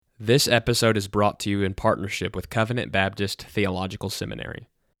This episode is brought to you in partnership with Covenant Baptist Theological Seminary.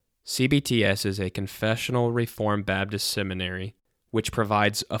 CBTS is a confessional Reformed Baptist seminary which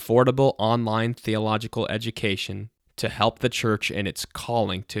provides affordable online theological education to help the church in its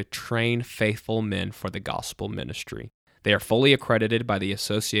calling to train faithful men for the gospel ministry. They are fully accredited by the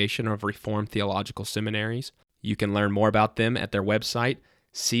Association of Reformed Theological Seminaries. You can learn more about them at their website,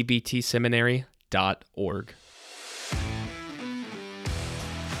 cbtseminary.org.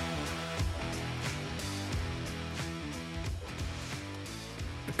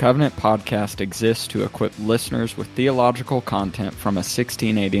 The Covenant Podcast exists to equip listeners with theological content from a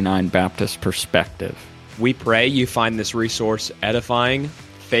 1689 Baptist perspective. We pray you find this resource edifying,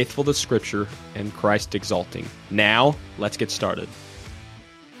 faithful to Scripture, and Christ exalting. Now, let's get started.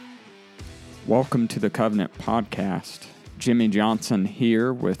 Welcome to the Covenant Podcast. Jimmy Johnson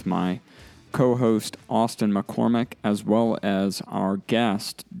here with my co-host Austin McCormick, as well as our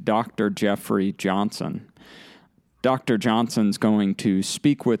guest, Dr. Jeffrey Johnson. Dr. Johnson's going to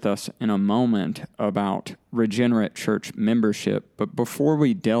speak with us in a moment about regenerate church membership, but before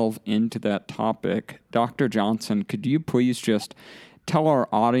we delve into that topic, Dr. Johnson, could you please just tell our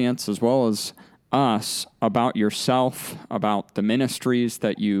audience as well as us about yourself, about the ministries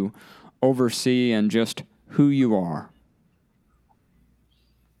that you oversee, and just who you are?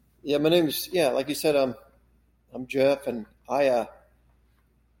 Yeah, my name's, like you said, I'm Jeff, and I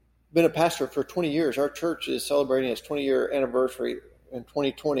been a pastor for 20 years. Our church is celebrating its 20-year anniversary in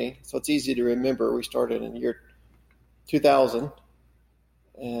 2020, so it's easy to remember. We started in the year 2000,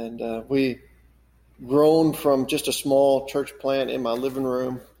 and we grown from just a small church plant in my living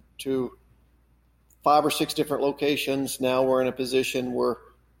room to 5 or 6 different locations. Now we're in a position where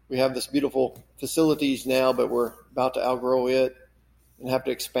we have this beautiful facilities now, but we're about to outgrow it and have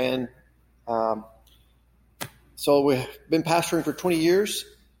to expand. So we've been pastoring for 20 years.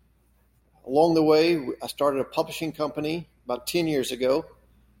 Along the way, I started a publishing company about 10 years ago,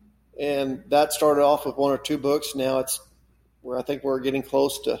 and that started off with 1 or 2 books. Now it's where I think we're getting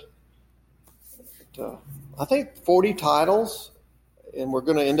close to 40 titles, and we're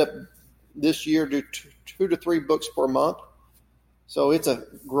going to end up this year do 2 to 3 books per month. So it's a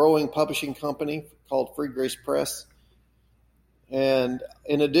growing publishing company called Free Grace Press. And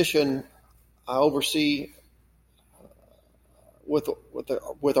in addition, I oversee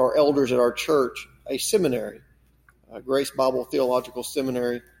with our elders at our church a seminary, Grace Bible Theological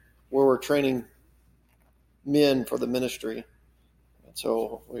Seminary, where we're training men for the ministry. And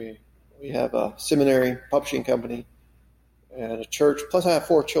so we have a seminary, publishing company, and a church. Plus, I have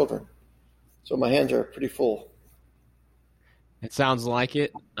 4 children, so my hands are pretty full. It sounds like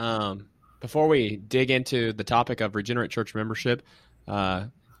it. Before we dig into the topic of regenerate church membership, can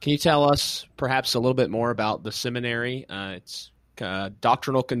you tell us perhaps a little bit more about the seminary, its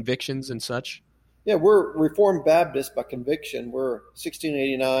doctrinal convictions and such? Yeah, we're Reformed Baptist by conviction. We're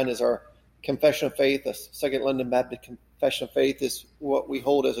 1689 is our confession of faith. The Second London Baptist Confession of Faith is what we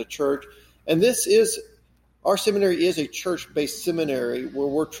hold as a church. And our seminary is a church-based seminary where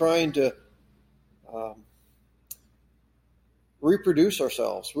we're trying to reproduce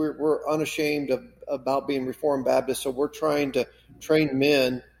ourselves. We're unashamed about being Reformed Baptist, so we're trying to train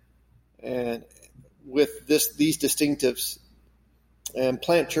men and with these distinctives and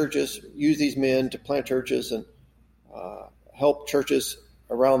plant churches, use these men to plant churches and help churches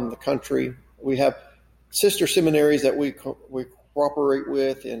around the country. We have sister seminaries that we cooperate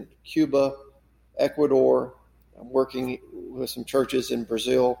with in Cuba, Ecuador. I'm working with some churches in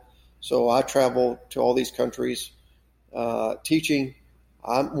Brazil. So I travel to all these countries teaching.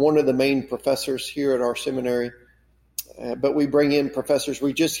 I'm one of the main professors here at our seminary, but we bring in professors.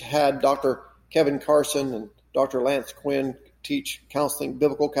 We just had Dr. Kevin Carson and Dr. Lance Quinn teach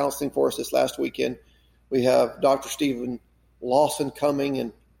biblical counseling for us this last weekend. We have Dr. Stephen Lawson coming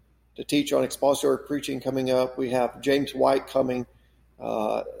and to teach on expository preaching coming up. We have James White coming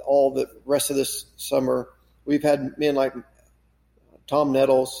all the rest of this summer. We've had men like Tom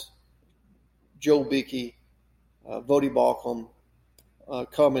Nettles, Joe Beakey, Vodi Balcom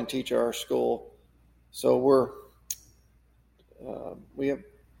come and teach at our school. So we have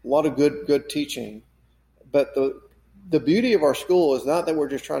a lot of good teaching. But the beauty of our school is not that we're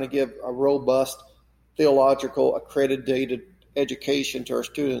just trying to give a robust theological accredited education to our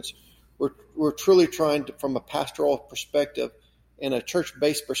students. We're truly trying to, from a pastoral perspective and a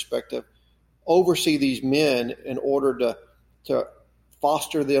church-based perspective, oversee these men in order to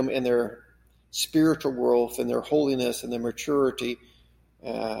foster them in their spiritual growth and their holiness and their maturity,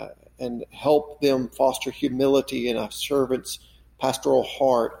 and help them foster humility and a servant's pastoral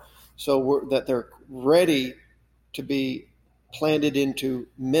heart, so that they're ready to be planted into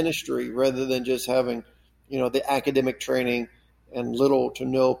ministry rather than just having, the academic training and little to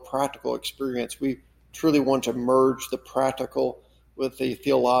no practical experience. We truly want to merge the practical with the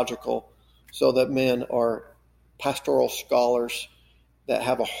theological so that men are pastoral scholars that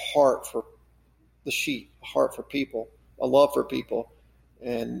have a heart for the sheep, a heart for people, a love for people.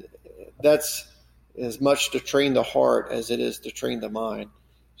 And that's as much to train the heart as it is to train the mind.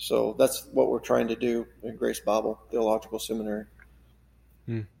 So that's what we're trying to do in Grace Bible Theological Seminary.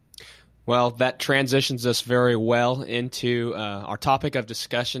 Well, that transitions us very well into our topic of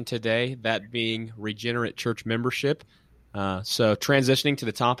discussion today, that being regenerate church membership. So transitioning to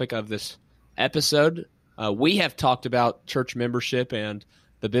the topic of this episode, we have talked about church membership and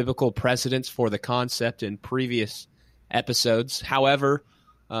the biblical precedents for the concept in previous episodes. However,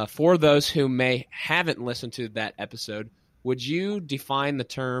 for those who may haven't listened to that episode, would you define the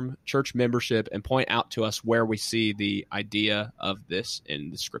term church membership and point out to us where we see the idea of this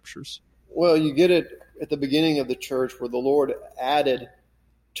in the scriptures? Well, you get it at the beginning of the church where the Lord added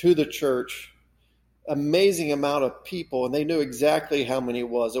to the church amazing amount of people, and they knew exactly how many it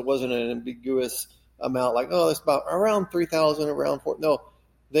was. It wasn't an ambiguous amount like, it's about around 3,000, around 4. No,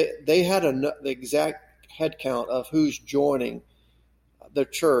 they had the exact head count of who's joining the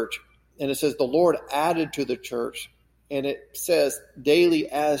church. And it says the Lord added to the church, and it says daily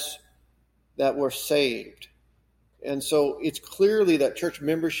as that were saved. And so it's clearly that church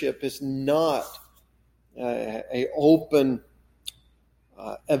membership is not an open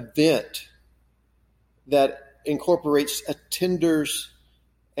event that incorporates attenders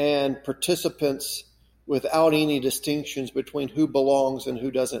and participants without any distinctions between who belongs and who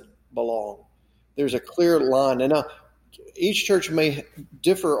doesn't belong. There's a clear line. And now each church may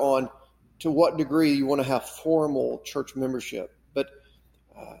differ on to what degree you want to have formal church membership, but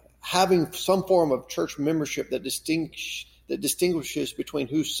having some form of church membership that distinguishes between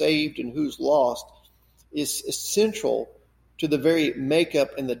who's saved and who's lost is essential to the very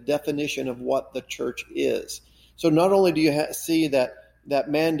makeup and the definition of what the church is. So not only do you see that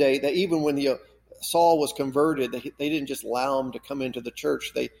mandate, that even when Saul was converted, they didn't just allow him to come into the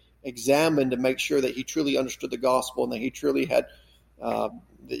church. They examined to make sure that he truly understood the gospel and that he truly had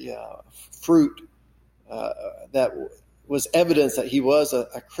the fruit that was evidence that he was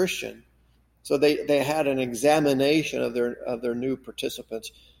a Christian. So they had an examination of their new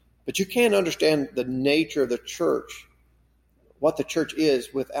participants. But you can't understand the nature of the church, what the church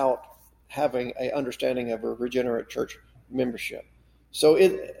is, without having an understanding of a regenerate church membership. So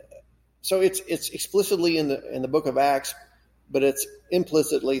it's explicitly in the book of Acts, but it's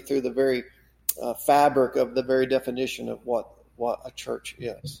implicitly through the very fabric of the very definition of what a church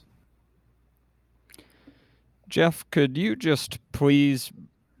is. Jeff, could you just please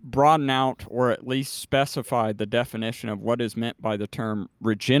broaden out or at least specify the definition of what is meant by the term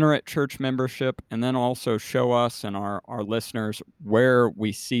regenerate church membership, and then also show us and our listeners where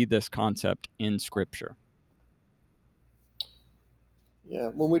we see this concept in Scripture? Yeah,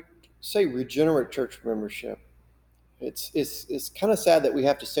 when we say regenerate church membership, it's kind of sad that we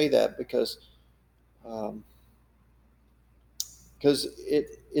have to say that because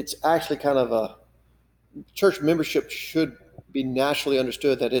it's actually kind of a church membership should be naturally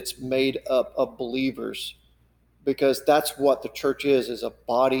understood that it's made up of believers, because that's what the church is a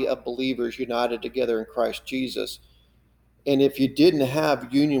body of believers united together in Christ Jesus. And if you didn't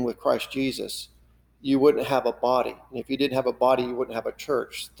have union with Christ Jesus, you wouldn't have a body. And if you didn't have a body, you wouldn't have a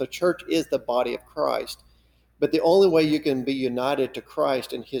church. The church is the body of Christ. But the only way you can be united to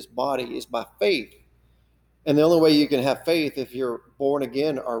Christ and his body is by faith. And the only way you can have faith if you're born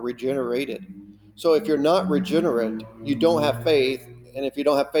again or regenerated. So if you're not regenerate, you don't have faith. And if you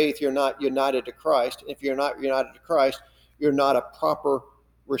don't have faith, you're not united to Christ. If you're not united to Christ, you're not a proper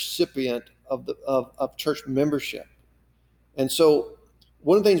recipient of church membership. And so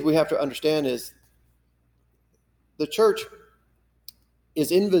one of the things we have to understand is the church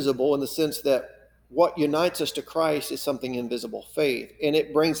is invisible in the sense that what unites us to Christ is something invisible, faith. And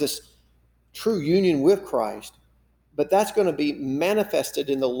it brings us true union with Christ. But that's going to be manifested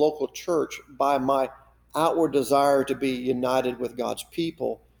in the local church by my outward desire to be united with God's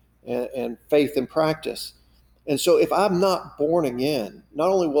people and faith and practice. And so if I'm not born again, not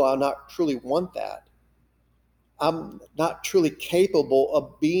only will I not truly want that, I'm not truly capable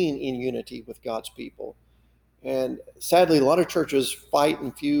of being in unity with God's people. And sadly, a lot of churches fight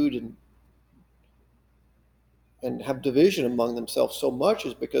and feud and have division among themselves so much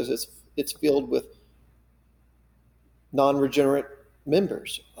is because it's filled with non-regenerate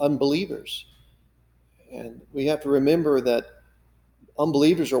members, unbelievers. And we have to remember that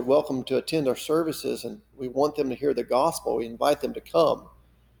unbelievers are welcome to attend our services, and we want them to hear the gospel. We invite them to come.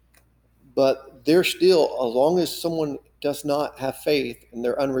 But they're still, as long as someone does not have faith and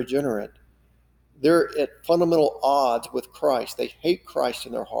they're unregenerate, they're at fundamental odds with Christ. They hate Christ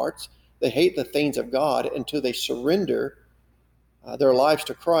in their hearts. They hate the things of God. Until they surrender their lives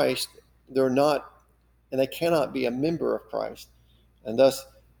to Christ, they're not, and they cannot be a member of Christ. And thus,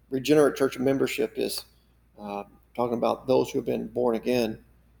 regenerate church membership is talking about those who have been born again.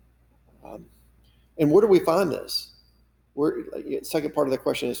 And where do we find this? Second part of the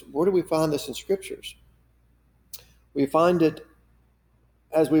question is, where do we find this in scriptures? We find it,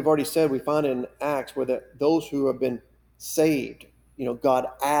 as we've already said, we find it in Acts where those who have been saved, God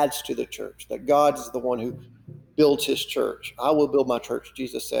adds to the church, that God is the one who builds his church. I will build my church,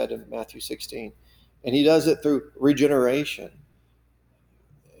 Jesus said in Matthew 16. And he does it through regeneration.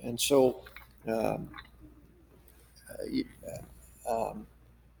 And so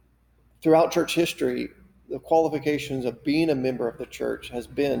throughout church history, the qualifications of being a member of the church has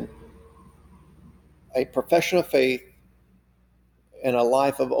been a profession of faith and a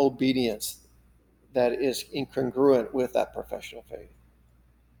life of obedience that is incongruent with that profession of faith.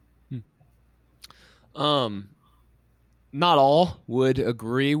 Not all would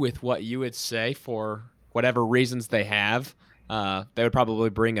agree with what you would say for whatever reasons they have. They would probably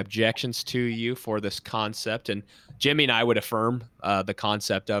bring objections to you for this concept. And Jimmy and I would affirm the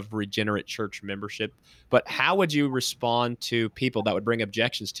concept of regenerate church membership. But how would you respond to people that would bring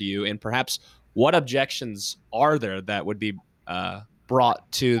objections to you? And perhaps what objections are there that would be brought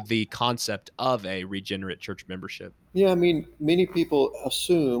to the concept of a regenerate church membership? Yeah, I mean, many people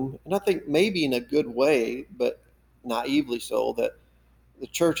assume, and I think maybe in a good way, but naively so, that the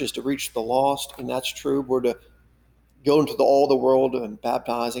church is to reach the lost, and that's true. We're to go into all the world and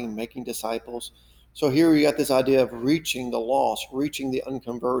baptizing and making disciples. So here you got this idea of reaching the lost, reaching the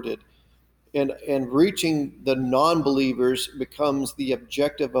unconverted, and reaching the non-believers becomes the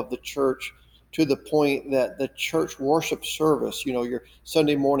objective of the church, to the point that the church worship service, your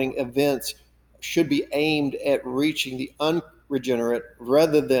Sunday morning events, should be aimed at reaching the unregenerate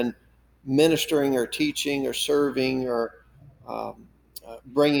rather than ministering or teaching or serving or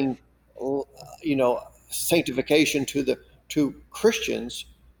bringing sanctification to Christians.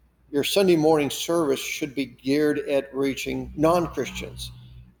 Your Sunday morning service should be geared at reaching non-Christians.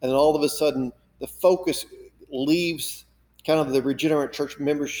 And then all of a sudden the focus leaves kind of the regenerate church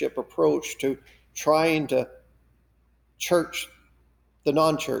membership approach to trying to church the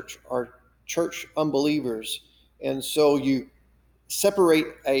non-church or church unbelievers. And so you separate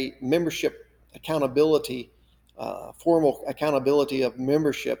a membership accountability, formal accountability of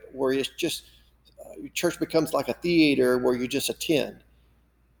membership, where it's just church becomes like a theater where you just attend,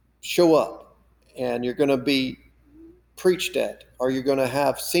 show up, and you're going to be preached at, or you're going to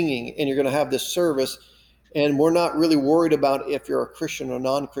have singing, and you're going to have this service. And we're not really worried about if you're a Christian or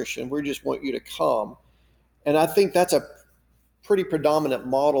non-Christian. We just want you to come. And I think that's a pretty predominant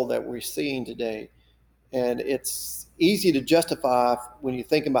model that we're seeing today. And it's easy to justify when you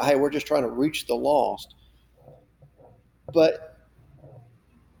think about, hey, we're just trying to reach the lost. But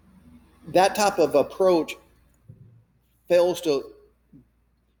that type of approach fails to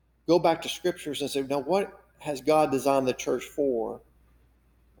go back to scriptures and say, now what has God designed the church for?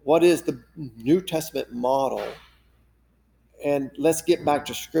 What is the New Testament model? And let's get back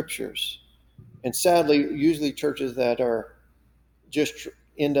to scriptures. And sadly, usually churches that are just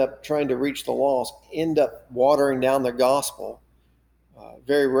end up trying to reach the lost end up watering down the gospel,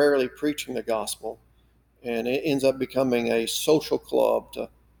 very rarely preaching the gospel. And it ends up becoming a social club to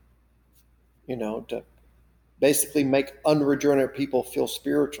basically make unregenerate people feel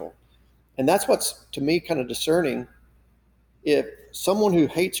spiritual. And that's what's, to me, kind of discerning. If someone who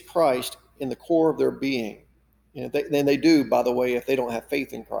hates Christ in the core of their being, then they do, by the way, if they don't have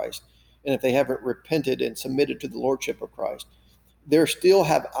faith in Christ, and if they haven't repented and submitted to the lordship of Christ, they still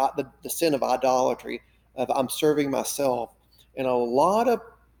have the sin of idolatry, of I'm serving myself. And a lot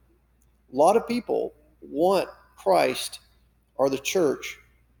of people want Christ or the church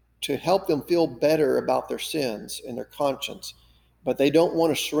to help them feel better about their sins and their conscience, but they don't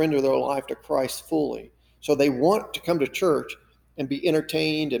want to surrender their life to Christ fully. So they want to come to church and be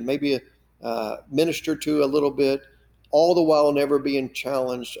entertained and maybe ministered to a little bit, all the while never being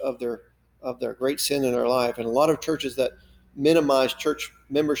challenged of their great sin in their life. And a lot of churches that minimize church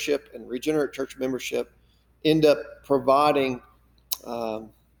membership and regenerate church membership end up providing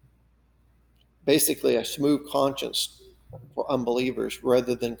basically a smooth conscience for unbelievers,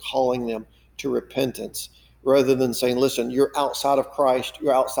 rather than calling them to repentance, rather than saying, listen, you're outside of Christ,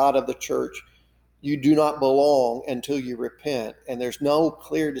 you're outside of the church, you do not belong until you repent. And there's no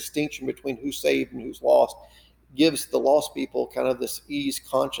clear distinction between who's saved and who's lost. Gives the lost people kind of this ease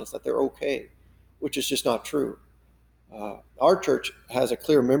conscience that they're okay, which is just not true. Our church has a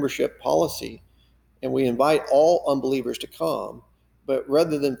clear membership policy, and we invite all unbelievers to come, but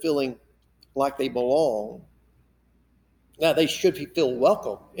rather than feeling like they belong, yeah, they should feel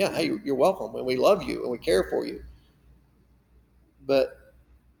welcome. Yeah, hey, you're welcome, and we love you, and we care for you. But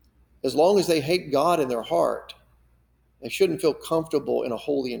as long as they hate God in their heart, they shouldn't feel comfortable in a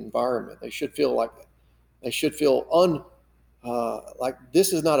holy environment. They should feel like like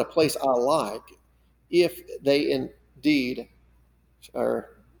this is not a place I like, if they indeed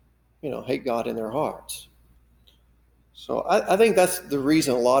are, hate God in their hearts. So I think that's the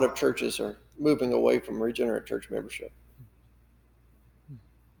reason a lot of churches are moving away from regenerate church membership.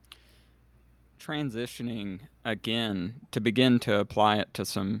 Transitioning again to begin to apply it to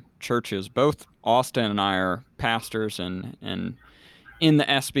some churches. Both Austin and I are pastors and in the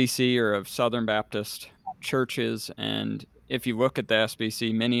SBC or of Southern Baptist churches, and if you look at the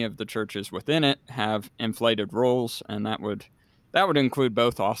SBC, many of the churches within it have inflated roles, and that would include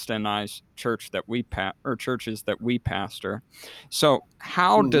both Austin and I's church that we churches that we pastor. So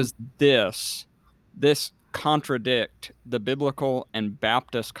how does this contradict the biblical and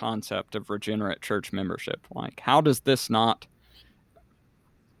Baptist concept of regenerate church membership? Like, how does this not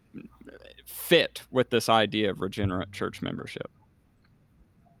fit with this idea of regenerate church membership?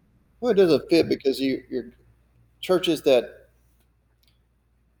 Well, it doesn't fit because your churches that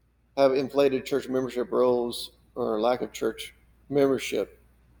have inflated church membership roles or lack of church membership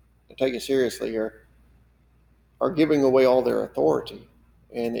and take it seriously are giving away all their authority,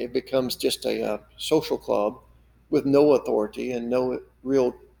 and it becomes just a social club with no authority and no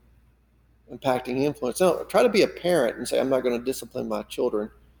real impacting influence. Now, try to be a parent and say, I'm not going to discipline my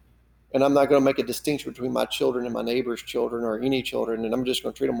children, and I'm not going to make a distinction between my children and my neighbor's children or any children, and I'm just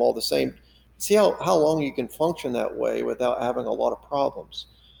going to treat them all the same. See how long you can function that way without having a lot of problems.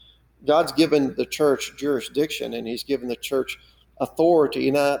 God's given the church jurisdiction, and he's given the church authority,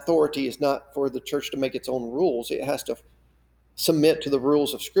 and that authority is not for the church to make its own rules. It has to submit to the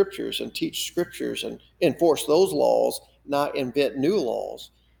rules of scriptures and teach scriptures and enforce those laws, not invent new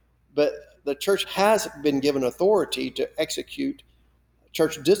laws. But the church has been given authority to execute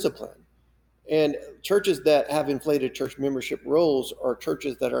church discipline. And churches that have inflated church membership roles are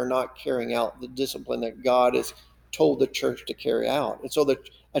churches that are not carrying out the discipline that God has told the church to carry out. And so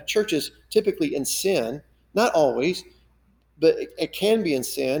a church is typically in sin, not always, but it can be in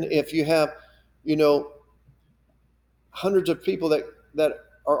sin if you have, hundreds of people that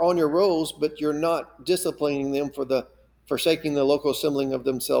are on your rolls, but you're not disciplining them for the forsaking the local assembling of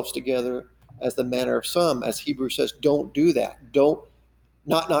themselves together as the manner of some. As Hebrews says, don't do that. Don't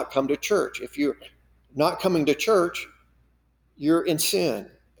not come to church. If you're not coming to church, you're in sin,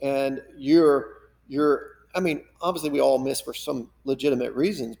 and you're obviously we all miss for some legitimate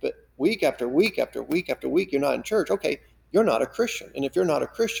reasons, but week after week after week after week, you're not in church. Okay, you're not a Christian. And if you're not a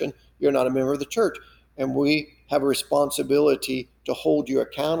Christian, you're not a member of the church. And we have a responsibility to hold you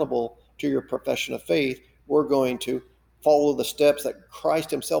accountable to your profession of faith. We're going to follow the steps that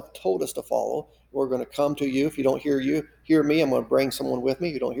Christ himself told us to follow. We're going to come to you. If you don't hear me, I'm going to bring someone with me.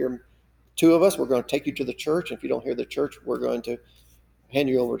 If you don't hear two of us, we're going to take you to the church. If you don't hear the church, we're going to hand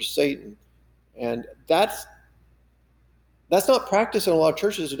you over to Satan. And that's not practiced in a lot of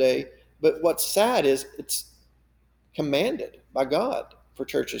churches today. But what's sad is it's commanded by God for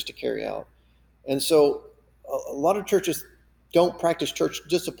churches to carry out. And so a lot of churches don't practice church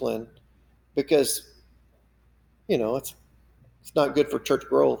discipline because, it's not good for church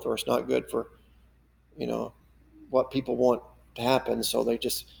growth, or it's not good for, what people want to happen. So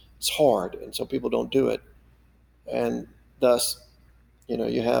it's hard. And so people don't do it. And thus,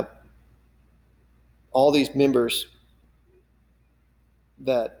 you have all these members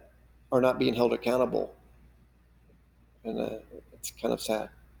that are not being held accountable. And it's kind of sad.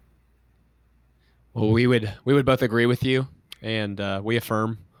 Well, we would both agree with you, and we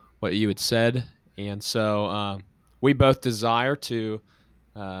affirm what you had said. And so we both desire to,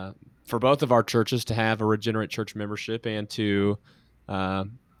 for both of our churches, to have a regenerate church membership and to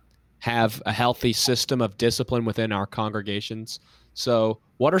have a healthy system of discipline within our congregations. So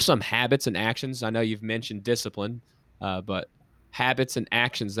what are some habits and actions? I know you've mentioned discipline, but habits and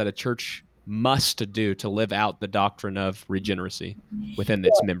actions that a church must do to live out the doctrine of regeneracy within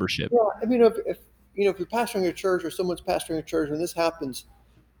its membership. Yeah, if you're pastoring a church or someone's pastoring a church, when this happens,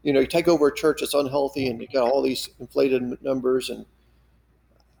 you take over a church that's unhealthy and you got all these inflated numbers, and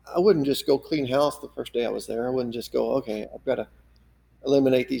I wouldn't just go clean house the first day I was there. I wouldn't just go, okay, I've got to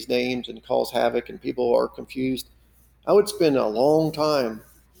eliminate these names and cause havoc and people are confused. I would spend a long time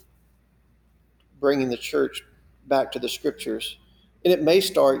bringing the church back to the scriptures. And it may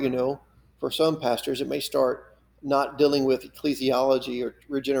start, for some pastors, it may start not dealing with ecclesiology or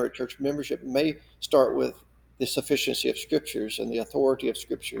regenerate church membership. It may start with the sufficiency of scriptures and the authority of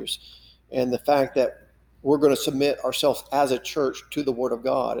scriptures and the fact that we're going to submit ourselves as a church to the Word of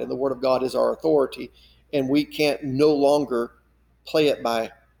God. And the Word of God is our authority. And we can't no longer play it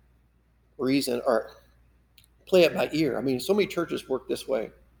by reason or play it by ear. I mean, so many churches work this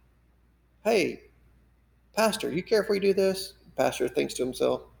way. Hey, Pastor, you care if we do this? Pastor thinks to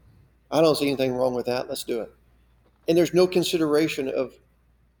himself, I don't see anything wrong with that. Let's do it. And there's no consideration of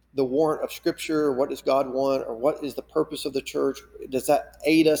the warrant of Scripture, or what does God want, or what is the purpose of the church? Does that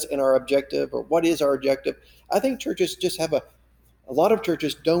aid us in our objective, or what is our objective? I think churches just have a lot of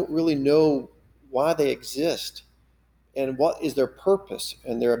churches don't really know why they exist and what is their purpose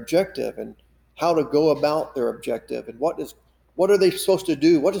and their objective and how to go about their objective and what are they supposed to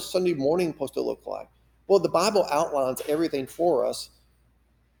do? What is Sunday morning supposed to look like? Well, the Bible outlines everything for us,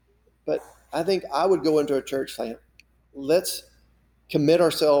 but I think I would go into a church saying, let's commit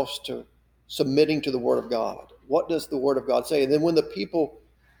ourselves to submitting to the Word of God. What does the Word of God say? And then when the people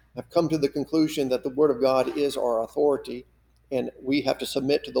have come to the conclusion that the Word of God is our authority and we have to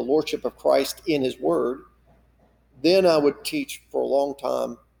submit to the Lordship of Christ in His Word, then I would teach for a long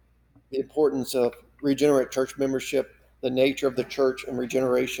time the importance of regenerate church membership, the nature of the church and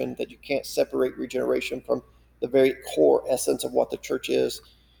regeneration, that you can't separate regeneration from the very core essence of what the church is,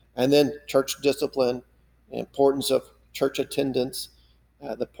 and then church discipline, the importance of church attendance,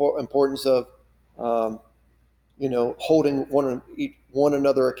 the importance of holding one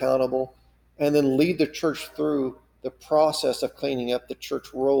another accountable, and then lead the church through the process of cleaning up the church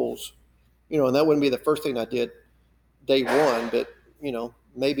roles. And that wouldn't be the first thing I did day one, but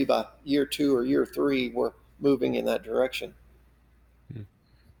maybe by year 2 or year 3, we're moving in that direction.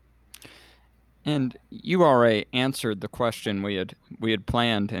 And you already answered the question we had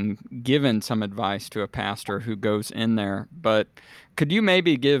planned and given some advice to a pastor who goes in there. But could you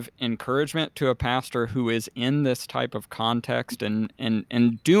maybe give encouragement to a pastor who is in this type of context and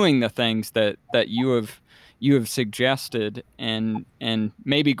doing the things that you have suggested and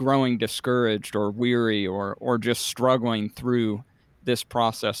maybe growing discouraged or weary or just struggling through this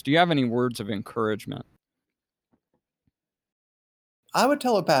process? Do you have any words of encouragement? I would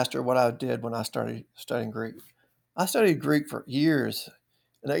tell a pastor what I did when I started studying Greek. I studied Greek for years,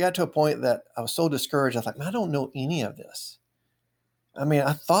 and I got to a point that I was so discouraged. I was like, man, I don't know any of this. I mean,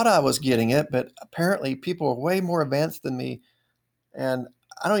 I thought I was getting it, but apparently people are way more advanced than me, and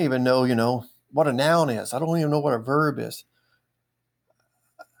I don't even know, what a noun is. I don't even know what a verb is.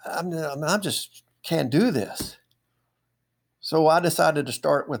 I just can't do this. So I decided to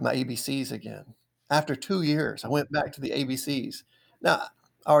start with my ABCs again. After 2 years, I went back to the ABCs. Now,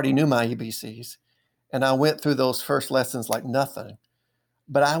 I already knew my ABCs, and I went through those first lessons like nothing.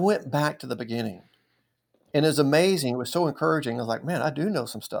 But I went back to the beginning. And it was amazing. It was so encouraging. I was like, man, I do know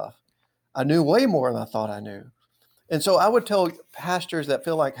some stuff. I knew way more than I thought I knew. And so I would tell pastors that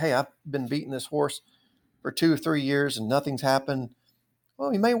feel like, hey, I've been beating this horse for 2 or 3 years and nothing's happened.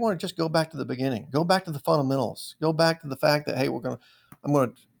 Well, you may want to just go back to the beginning. Go back to the fundamentals. Go back to the fact that, hey, I'm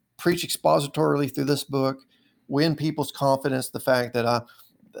going to preach expositorily through this book, win people's confidence, the fact that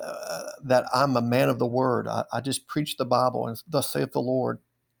I'm a man of the word. I just preach the Bible and thus saith the Lord.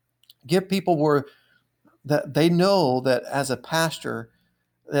 Give people that they know that as a pastor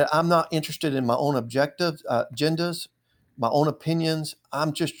that I'm not interested in my own agendas, my own opinions.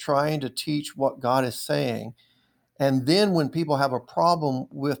 I'm just trying to teach what God is saying. And then when people have a problem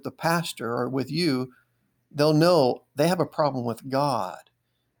with the pastor or with you, they'll know they have a problem with God.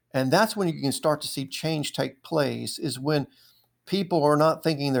 And that's when you can start to see change take place, is when people are not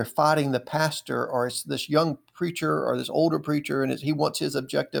thinking they're fighting the pastor or it's this young preacher or this older preacher and he wants his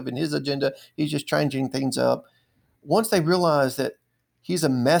objective and his agenda. He's just changing things up. Once they realize that he's a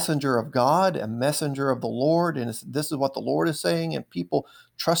messenger of God, a messenger of the Lord, and this is what the Lord is saying, and people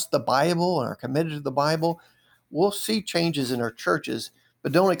trust the Bible and are committed to the Bible, we'll see changes in our churches,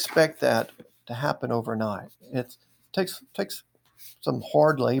 but don't expect that to happen overnight. It takes some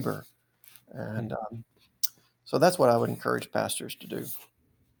hard labor. And so that's what I would encourage pastors to do.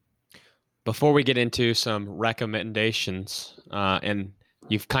 Before we get into some recommendations, and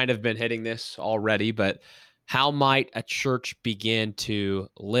you've kind of been hitting this already, but how might a church begin to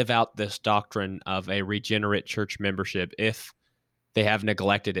live out this doctrine of a regenerate church membership if they have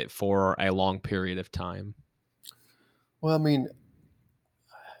neglected it for a long period of time? Well, I mean,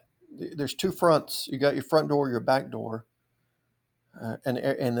 there's 2 fronts. You got your front door, your back door. and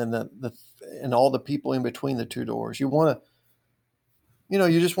then and all the people in between the two doors. You want to,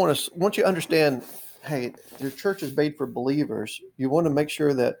 you just want to, once you understand, hey, your church is made for believers, you want to make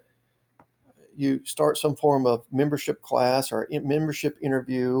sure that you start some form of membership class or membership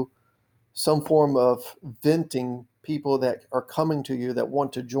interview, some form of venting people that are coming to you that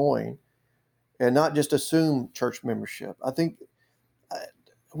want to join, and not just assume church membership. I think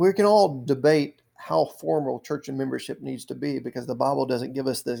we can all debate how formal church and membership needs to be, because the Bible doesn't give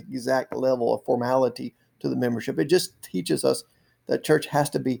us the exact level of formality to the membership. It just teaches us that church has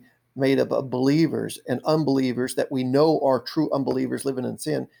to be made up of believers, and unbelievers that we know are true unbelievers living in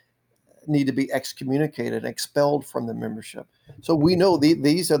sin need to be excommunicated, expelled from the membership. So we know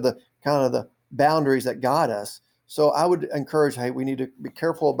these are the kind of the boundaries that guide us. So I would encourage, hey, we need to be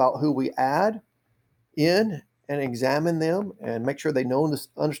careful about who we add in and examine them and make sure they know and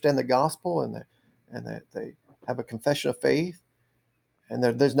understand the gospel, and that they have a confession of faith, and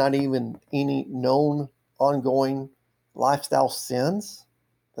there's not even any known ongoing lifestyle sins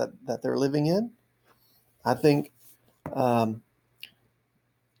that they're living in. I think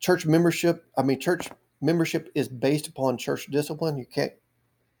church membership is based upon church discipline. You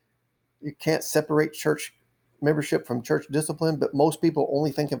can't separate church membership from church discipline, but most people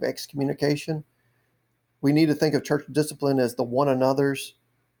only think of excommunication. We need to think of church discipline as the one another's.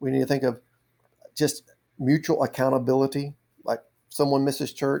 We need to think of just mutual accountability. Like, someone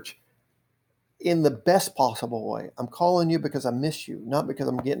misses church, in the best possible way. I'm calling you because I miss you, not because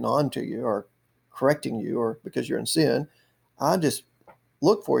I'm getting on to you or correcting you or because you're in sin. I just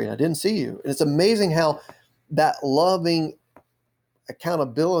look for you and I didn't see you. And it's amazing how that loving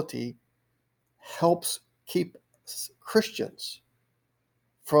accountability helps keep Christians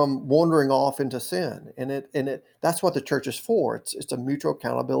from wandering off into sin. And that's what the church is for. It's a mutual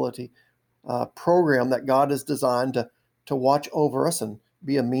accountability program that God has designed to watch over us and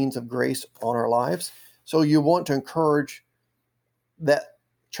be a means of grace on our lives. So you want to encourage that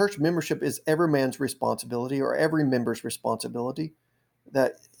church membership is every man's responsibility, or every member's responsibility.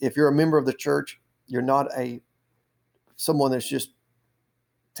 That if you're a member of the church, you're not someone that's just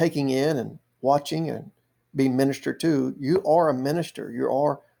taking in and watching and being ministered to. You are a minister.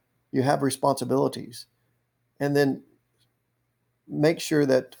 You have responsibilities. And then make sure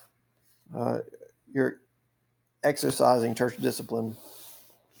that you're exercising church discipline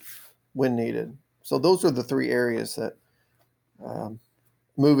when needed. So those are the three areas that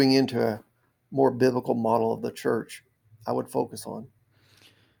moving into a more biblical model of the church I would focus on.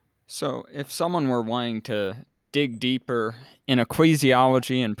 So if someone were wanting to dig deeper in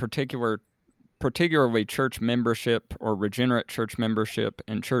ecclesiology, and particularly church membership or regenerate church membership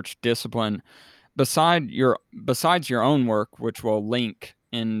and church discipline, besides your own work, which we'll link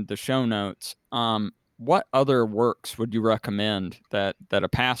in the show notes, what other works would you recommend that a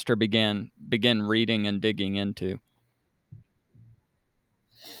pastor begin reading and digging into?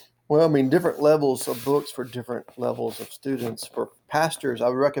 Well, different levels of books for different levels of students. For pastors, I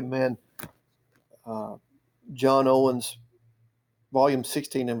would recommend John Owen's volume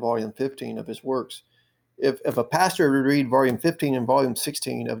 16 and volume 15 of his works. If a pastor would read volume 15 and volume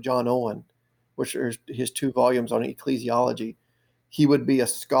 16 of John Owen, which are his two volumes on ecclesiology, he would be a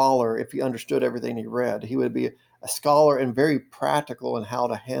scholar if he understood everything he read. He would be a scholar and very practical in how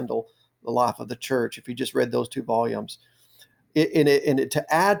to handle the life of the church if he just read those two volumes. To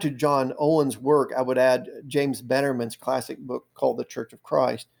add to John Owen's work, I would add James Bannerman's classic book called The Church of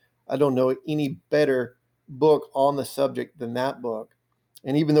Christ. I don't know any better book on the subject than that book.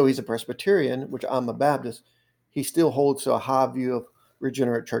 And even though he's a Presbyterian, which I'm a Baptist, he still holds to a high view of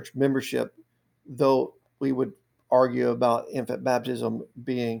regenerate church membership, though we would argue about infant baptism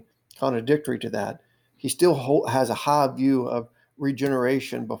being contradictory to that. He still has a high view of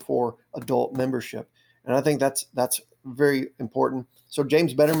regeneration before adult membership. And I think that's very important. So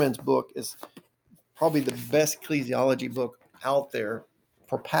James Bannerman's book is probably the best ecclesiology book out there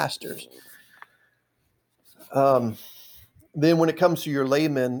for pastors. Then when it comes to your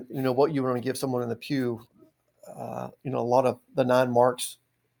laymen, what you want to give someone in the pew, a lot of the 9 Marks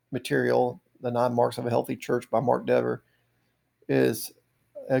material, the 9 Marks of a Healthy Church by Mark Dever, is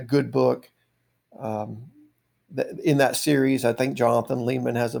a good book. In that series, I think Jonathan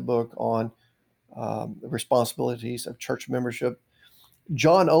Leeman has a book on the responsibilities of church membership.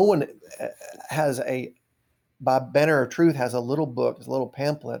 John Owen by Banner of Truth, has a little book, a little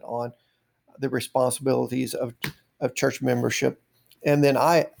pamphlet on the responsibilities of church membership. And then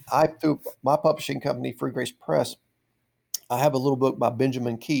I through my publishing company, Free Grace Press, I have a little book by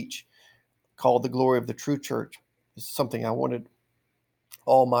Benjamin Keach called The Glory of the True Church. It's something I wanted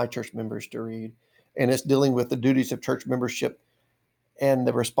all my church members to read. And it's dealing with the duties of church membership and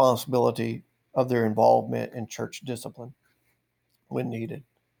the responsibility of their involvement in church discipline when needed,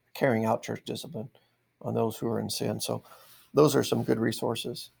 carrying out church discipline on those who are in sin. So those are some good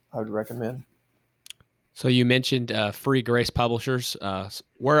resources I would recommend. So you mentioned Free Grace Publishers.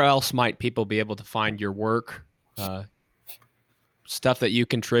 Where else might people be able to find your work, stuff that you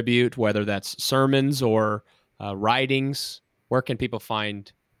contribute, whether that's sermons or writings? Where can people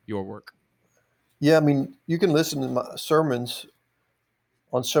find your work? Yeah, I mean, you can listen to my sermons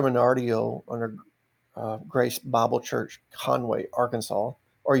on Sermonardio under Grace Bible Church, Conway, Arkansas,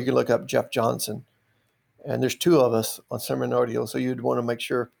 or you can look up Jeff Johnson. And there's two of us on Sermonardio, so you'd want to make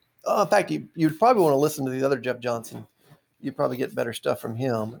sure. In fact, you'd probably want to listen to the other Jeff Johnson. You'd probably get better stuff from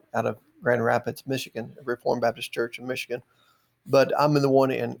him out of Grand Rapids, Michigan, Reformed Baptist Church in Michigan. But I'm the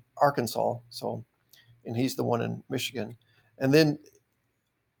one in Arkansas, and he's the one in Michigan. And then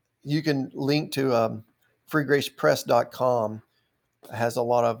you can link to freegracepress.com. It has a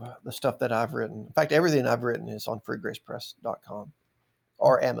lot of the stuff that I've written. In fact, everything I've written is on freegracepress.com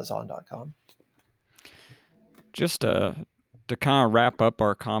or amazon.com. Just to kind of wrap up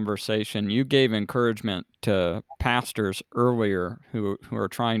our conversation, you gave encouragement to pastors earlier who are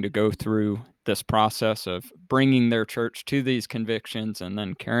trying to go through this process of bringing their church to these convictions and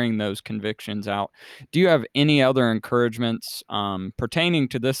then carrying those convictions out. Do you have any other encouragements pertaining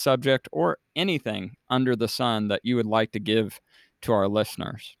to this subject or anything under the sun that you would like to give to our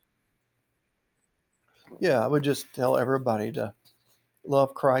listeners? Yeah, I would just tell everybody to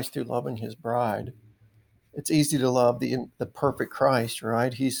love Christ through loving his bride. It's easy to love the perfect Christ,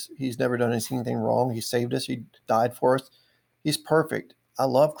 right? He's never done anything wrong. He saved us. He died for us. He's perfect. I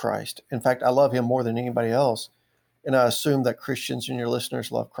love Christ. In fact, I love him more than anybody else. And I assume that Christians and your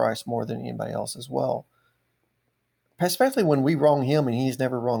listeners love Christ more than anybody else as well. Especially when we wrong him and he's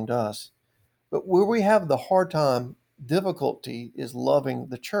never wronged us. But where we have the hard time, difficulty is loving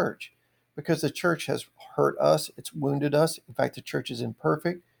the church, because the church has hurt us. It's wounded us. In fact, the church is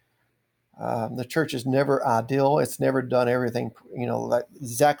imperfect. The church is never ideal. It's never done everything, like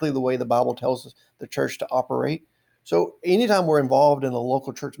exactly the way the Bible tells us the church to operate. So anytime we're involved in a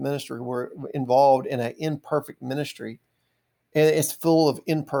local church ministry, we're involved in an imperfect ministry, and it's full of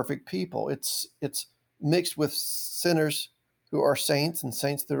imperfect people. It's mixed with sinners who are saints and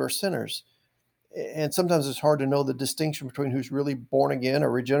saints that are sinners. And sometimes it's hard to know the distinction between who's really born again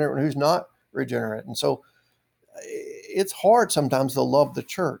or regenerate and who's not regenerate. And so it's hard sometimes to love the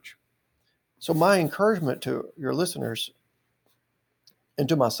church. So my encouragement to your listeners and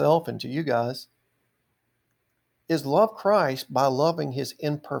to myself and to you guys is love Christ by loving his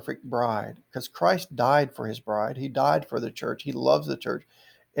imperfect bride, because Christ died for his bride. He died for the church. He loves the church.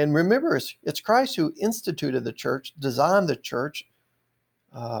 And remember, it's Christ who instituted the church, designed the church,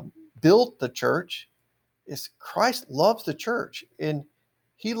 built the church. It's Christ loves the church, and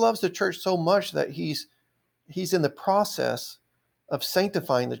he loves the church so much that he's in the process of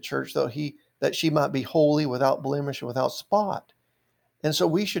sanctifying the church, that she might be holy, without blemish, and without spot. And so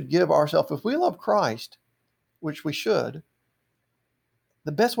we should give ourselves, if we love Christ, which we should,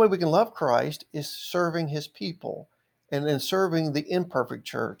 the best way we can love Christ is serving his people and then serving the imperfect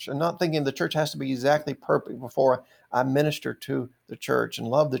church, and not thinking the church has to be exactly perfect before I minister to the church and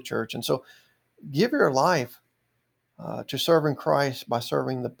love the church. And so give your life to serving Christ by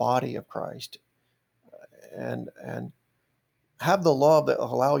serving the body of Christ, and have the love that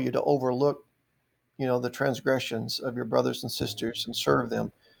will allow you to overlook the transgressions of your brothers and sisters and serve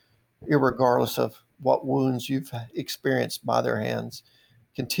them, irregardless of what wounds you've experienced by their hands.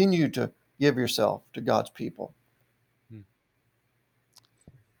 Continue to give yourself to God's people.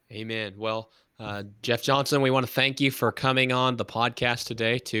 Amen. Well, Jeff Johnson, we want to thank you for coming on the podcast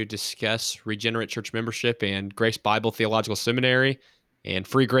today to discuss Regenerate Church membership and Grace Bible Theological Seminary and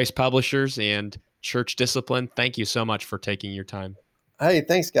Free Grace Publishers and church discipline. Thank you so much for taking your time. Hey,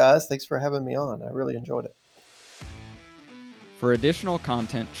 thanks, guys. Thanks for having me on. I really enjoyed it. For additional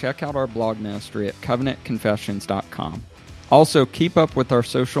content, check out our blog ministry at covenantconfessions.com. Also, keep up with our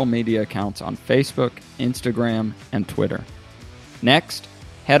social media accounts on Facebook, Instagram, and Twitter. Next,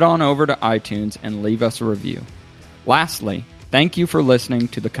 head on over to iTunes and leave us a review. Lastly, thank you for listening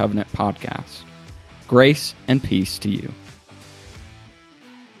to the Covenant Podcast. Grace and peace to you.